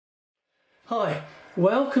Hi,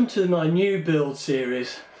 welcome to my new build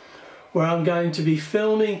series where I'm going to be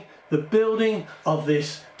filming the building of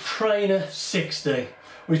this Trainer 60,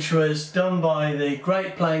 which was done by the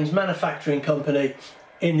Great Plains Manufacturing Company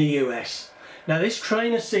in the US. Now this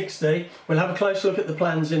Trainer 60, we'll have a close look at the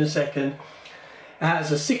plans in a second,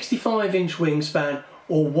 has a 65-inch wingspan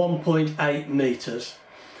or 1.8 meters,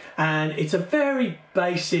 and it's a very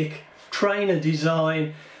basic trainer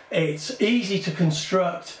design. It's easy to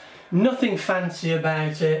construct. Nothing fancy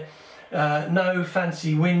about it, no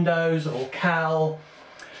fancy windows or cowl,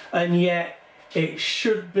 and yet it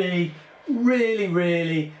should be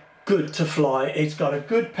really good to fly. It's got a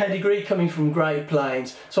good pedigree coming from Great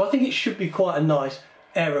Plains, so I think it should be quite a nice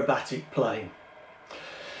aerobatic plane.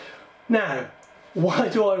 Now, why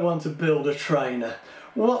do I want to build a trainer?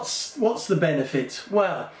 What's the benefit?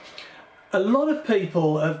 Well, a lot of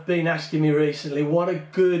people have been asking me recently what a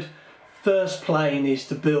good first plane is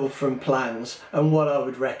to build from plans and what I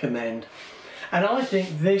would recommend, and I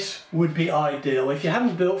think this would be ideal. If you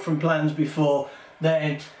haven't built from plans before,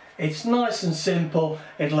 then it's nice and simple.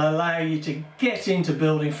 It'll allow you to get into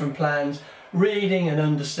building from plans, reading and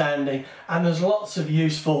understanding, and there's lots of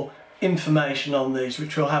useful information on these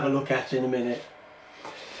which we'll have a look at in a minute.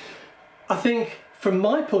 I think from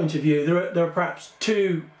my point of view there are perhaps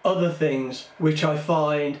two other things which I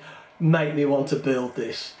find make me want to build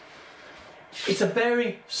this. It's a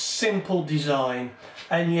very simple design,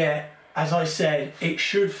 and yet, as I said, it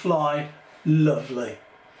should fly lovely.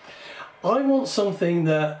 I want something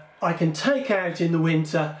that I can take out in the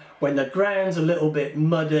winter when the ground's a little bit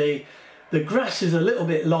muddy, the grass is a little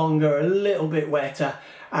bit longer, a little bit wetter,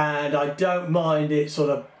 and I don't mind it sort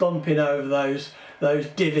of bumping over those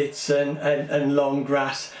divots and long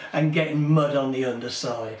grass and getting mud on the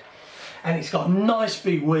underside. And it's got nice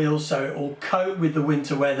big wheels, so it will cope with the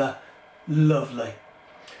winter weather lovely.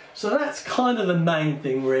 So that's kind of the main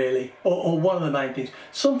thing really, or one of the main things.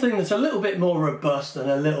 Something that's a little bit more robust and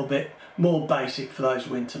a little bit more basic for those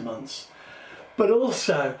winter months. But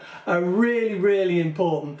also a really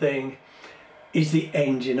important thing is the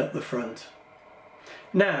engine up the front.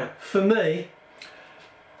 Now for me,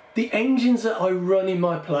 the engines that I run in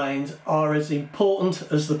my planes are as important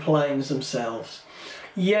as the planes themselves.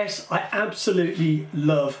 Yes, I absolutely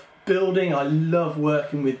love building, I love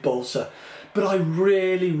working with balsa, but I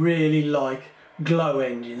really like glow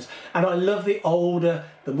engines, and I love the older,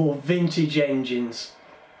 the more vintage engines.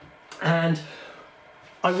 And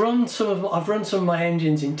I've run some of my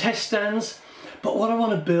engines in test stands, but what I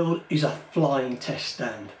want to build is a flying test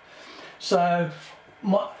stand. So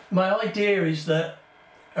my idea is that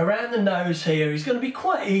around the nose here is going to be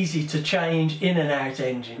quite easy to change in and out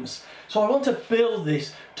engines. So I want to build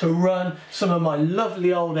this to run some of my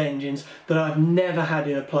lovely old engines that I've never had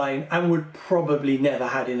in a plane and would probably never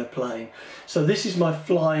had in a plane. So this is my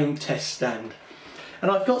flying test stand.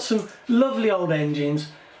 And I've got some lovely old engines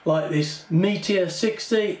like this Meteor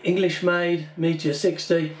 60, English made Meteor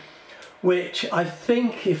 60, which I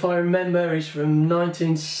think, if I remember, is from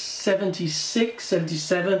 1976,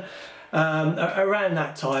 77. Around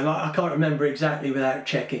that time. I can't remember exactly without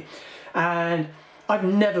checking, and I've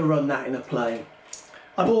never run that in a plane.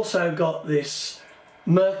 I've also got this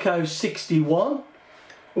Mirco 61,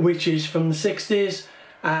 which is from the 60s,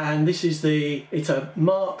 and this is it's a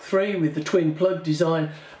Mark III with the twin plug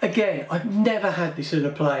design. Again, I've never had this in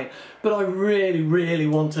a plane, but I really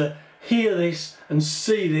want to hear this and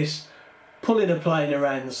see this pulling a plane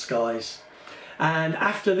around the skies. And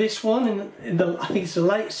after this one, I think it's the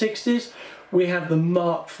late 60s, we have the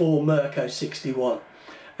Mark IV Mirco 61.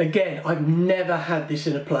 Again, I've never had this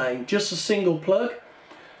in a plane, just a single plug,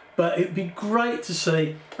 but it'd be great to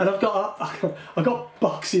see. And I've got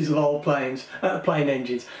boxes of old plane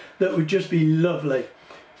engines that would just be lovely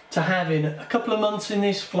to have in a couple of months in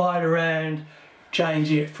this, fly it around,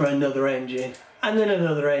 change it for another engine, and then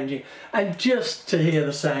another engine, and just to hear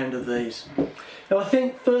the sound of these. Now I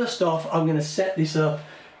think first off I'm going to set this up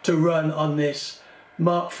to run on this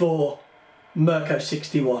Mark IV Mirco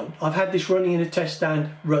 61. I've had this running in a test stand,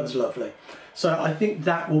 runs lovely. So I think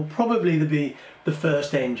that will probably be the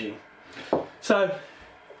first engine. So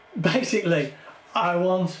basically I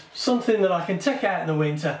want something that I can take out in the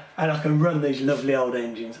winter and I can run these lovely old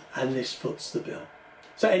engines, and this foots the bill.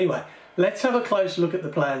 So anyway, let's have a close look at the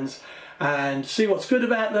plans and see what's good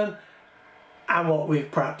about them and what we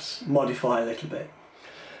perhaps modify a little bit.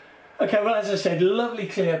 Okay, well, as I said, lovely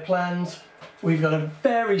clear plans. We've got a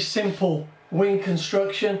very simple wing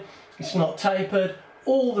construction. It's not tapered.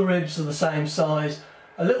 All the ribs are the same size.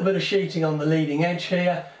 A little bit of sheeting on the leading edge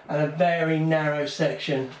here, and a very narrow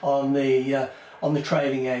section on the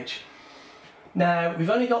trailing edge. Now we've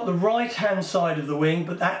only got the right hand side of the wing,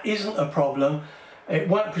 but that isn't a problem. It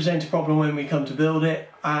won't present a problem when we come to build it,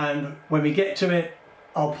 and when we get to it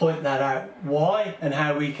I'll point that out, why and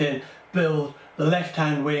how we can build the left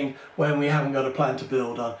hand wing when we haven't got a plan to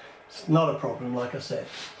build on. It's not a problem, like I said.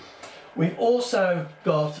 We've also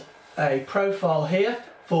got a profile here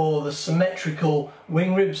for the symmetrical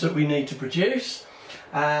wing ribs that we need to produce,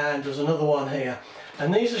 and there's another one here,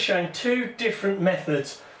 and these are showing two different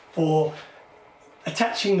methods for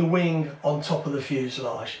attaching the wing on top of the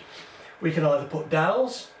fuselage. We can either put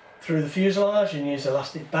dowels through the fuselage and use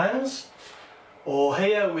elastic bands, or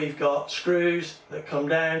here we've got screws that come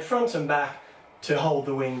down front and back to hold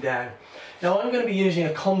the wing down. Now I'm going to be using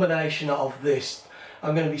a combination of this.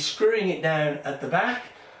 I'm going to be screwing it down at the back,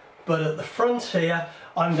 but at the front here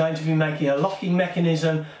I'm going to be making a locking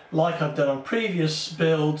mechanism like I've done on previous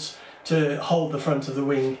builds to hold the front of the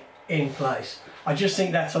wing in place. I just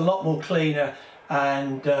think that's a lot more cleaner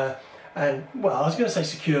and well, I was going to say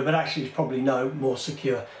secure, but actually it's probably no more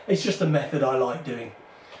secure. It's just a method I like doing.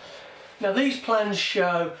 Now these plans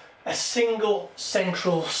show a single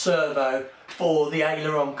central servo for the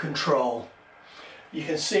aileron control. You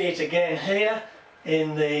can see it again here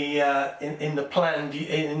in the plan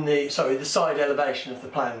view, the side elevation of the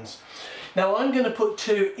plans. Now I'm going to put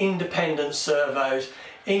two independent servos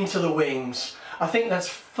into the wings. I think that's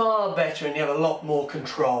far better and you have a lot more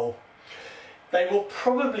control. They will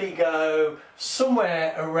probably go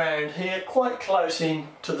somewhere around here, quite close in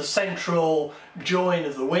to the central join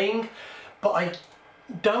of the wing, but I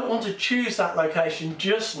don't want to choose that location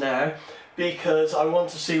just now because I want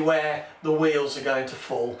to see where the wheels are going to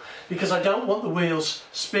fall, because I don't want the wheels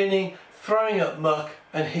spinning, throwing up muck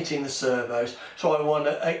and hitting the servos. So I want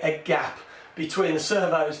a gap between the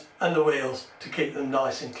servos and the wheels to keep them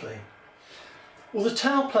nice and clean. Well, the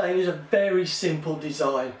tailplane is a very simple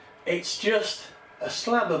design. It's just a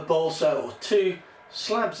slab of balsa, or two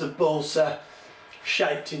slabs of balsa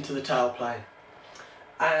shaped into the tailplane.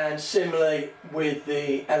 And similarly with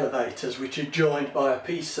the elevators, which are joined by a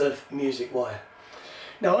piece of music wire.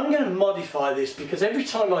 Now I'm going to modify this because every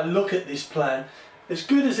time I look at this plan, as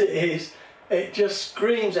good as it is, it just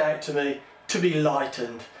screams out to me to be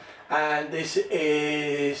lightened. And this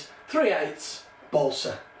is 3/8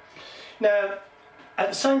 balsa. Now at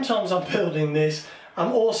the same time as I'm building this,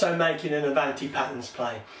 I'm also making an Avanti patterns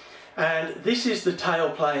plane. And this is the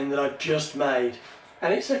tail plane that I've just made.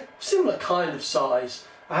 And it's a similar kind of size.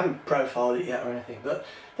 I haven't profiled it yet or anything, but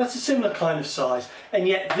that's a similar kind of size, and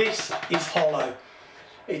yet this is hollow.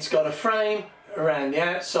 It's got a frame around the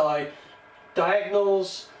outside,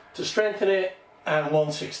 diagonals to strengthen it, and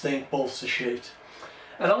 1/16 balsa sheet.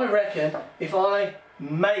 And I reckon if I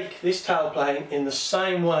make this tailplane in the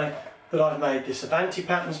same way that I've made this Avanti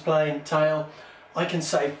patterns plane tail, I can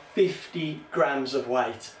save 50 grams of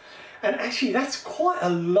weight. And actually that's quite a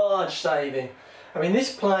large saving. I mean,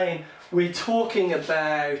 this plane, we're talking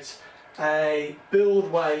about a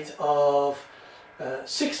build weight of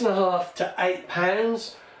 6.5 to 8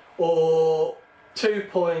 pounds, or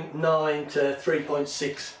 2.9 to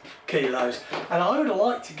 3.6 kilos. And I would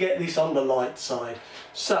like to get this on the light side.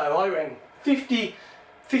 So I reckon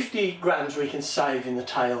 50 grams we can save in the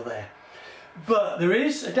tail there. But there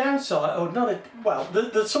is a downside, or not a, well,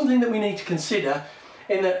 there's something that we need to consider,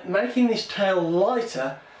 in that making this tail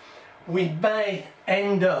lighter, we may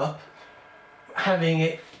end up having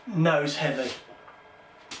it nose heavy,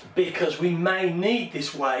 because we may need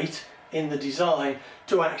this weight in the design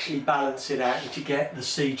to actually balance it out and to get the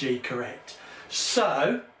CG correct.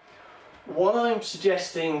 So what I'm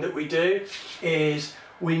suggesting that we do is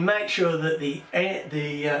we make sure that the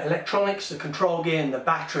electronics, the control gear and the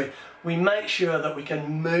battery, we make sure that we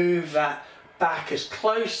can move that back as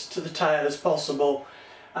close to the tail as possible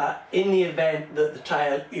in the event that the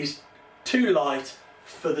tail is too light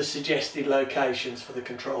for the suggested locations for the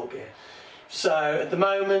control gear. So at the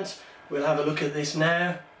moment, we'll have a look at this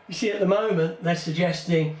now. You see, at the moment they're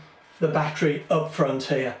suggesting the battery up front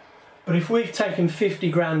here, but if we've taken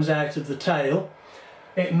 50 grams out of the tail,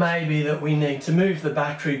 it may be that we need to move the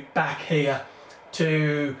battery back here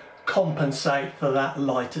to compensate for that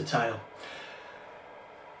lighter tail.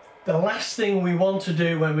 The last thing we want to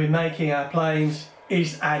do when we're making our planes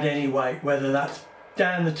is add any weight, whether that's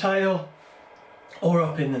down the tail or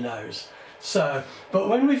up in the nose. So, but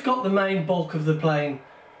when we've got the main bulk of the plane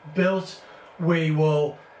built, we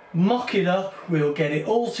will mock it up, we'll get it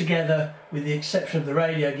all together with the exception of the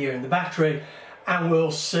radio gear and the battery, and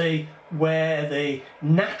we'll see where the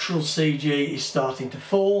natural CG is starting to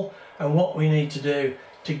fall and what we need to do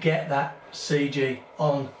to get that CG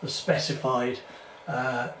on the specified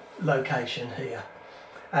location here.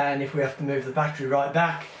 and if we have to move the battery right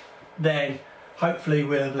back, then hopefully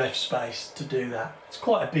we'll have left space to do that. It's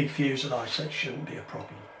quite a big fuselage, so it shouldn't be a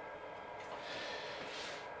problem.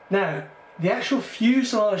 Now, the actual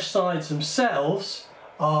fuselage sides themselves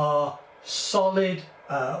are solid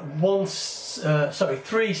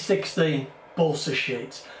 3/16 balsa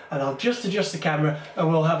sheets, and I'll just adjust the camera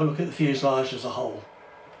and we'll have a look at the fuselage as a whole.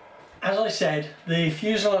 As I said, the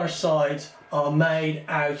fuselage sides are made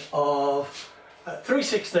out of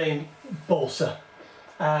 3/16 balsa,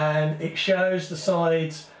 and it shows the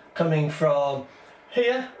sides coming from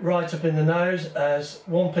here right up in the nose as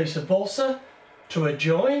one piece of balsa to a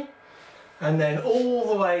join, and then all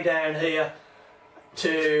the way down here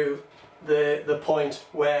to the point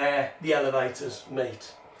where the elevators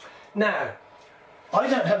meet. Now, I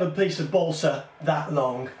don't have a piece of balsa that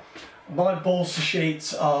long. My balsa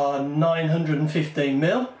sheets are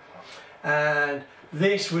 915mm, and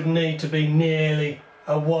this would need to be nearly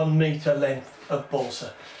a 1 metre length of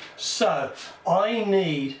balsa. So I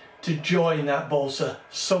need to join that balsa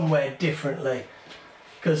somewhere differently,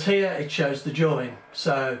 because here it shows the join.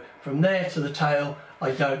 So from there to the tail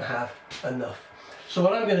I don't have enough. So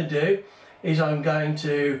what I'm going to do is I'm going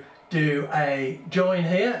to do a join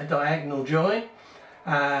here, a diagonal join,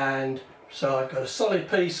 and so I've got a solid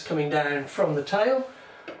piece coming down from the tail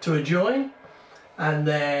to a join, and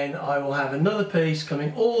then I will have another piece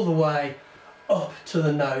coming all the way up to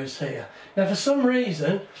the nose here. Now, for some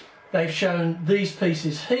reason they've shown these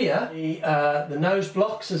pieces here, the nose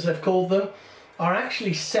blocks as they've called them, are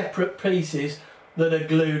actually separate pieces that are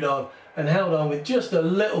glued on and held on with just a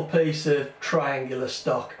little piece of triangular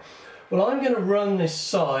stock. Well, I'm going to run this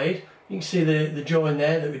side, you can see the join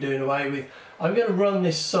there that we're doing away with. I'm going to run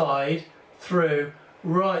this side through,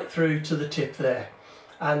 right through to the tip there,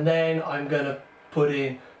 and then I'm going to put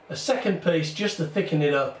in a second piece just to thicken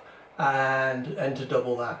it up and to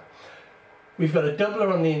double that. We've got a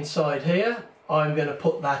doubler on the inside here. I'm going to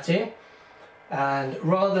put that in, and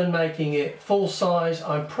rather than making it full size,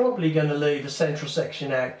 I'm probably going to leave a central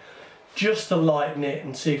section out just to lighten it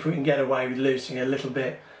and see if we can get away with losing a little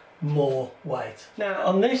bit more weight. Now,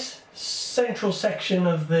 on this central section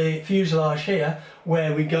of the fuselage here,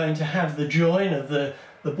 where we're going to have the join of the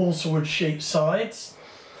balsa wood sheet sides,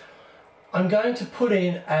 I'm going to put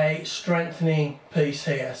in a strengthening piece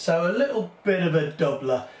here, so a little bit of a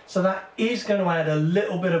doubler. So that is going to add a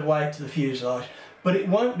little bit of weight to the fuselage, but it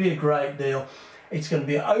won't be a great deal. It's going to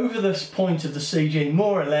be over this point of the CG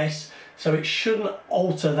more or less, so it shouldn't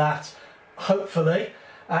alter that, hopefully.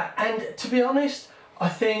 And to be honest, I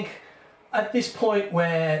think at this point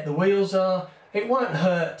where the wheels are, it won't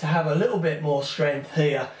hurt to have a little bit more strength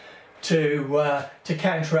here to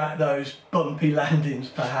counteract those bumpy landings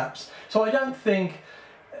perhaps. So I don't think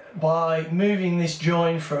by moving this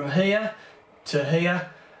join from here to here,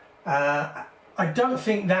 I don't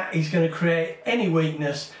think that is going to create any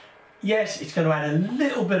weakness. Yes, it's going to add a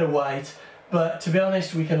little bit of weight, but to be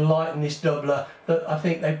honest, we can lighten this doubler that I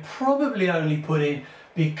think they probably only put in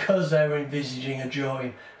because they were envisaging a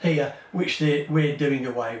join here, which we're doing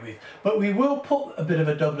away with. But we will put a bit of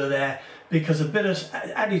a doubler there because a bit of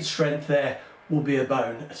added strength there will be a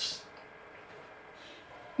bonus.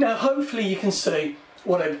 Now, hopefully you can see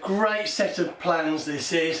what a great set of plans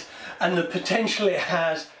this is, and the potential it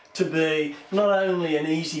has to be not only an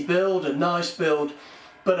easy build, a nice build,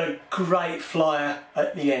 but a great flyer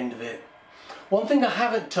at the end of it. One thing I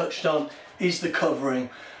haven't touched on is the covering,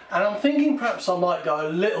 and I'm thinking perhaps I might go a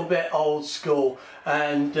little bit old school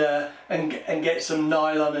and get some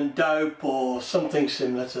nylon and dope or something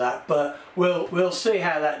similar to that, but we'll see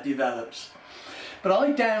how that develops. But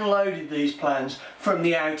I downloaded these plans from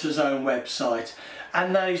the Outer Zone website,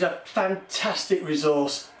 and that is a fantastic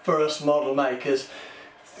resource for us model makers.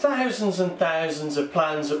 Thousands and thousands of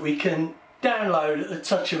plans that we can download at the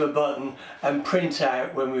touch of a button and print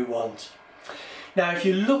out when we want. Now, if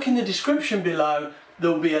you look in the description below,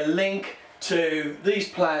 there will be a link to these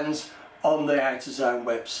plans on the Outer Zone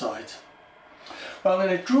website. Well, I'm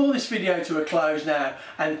going to draw this video to a close now,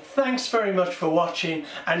 and thanks very much for watching,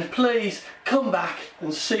 and please come back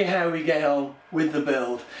and see how we get on with the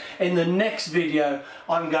build. In the next video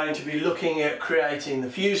I'm going to be looking at creating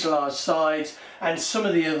the fuselage sides and some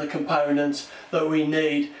of the other components that we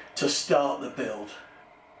need to start the build.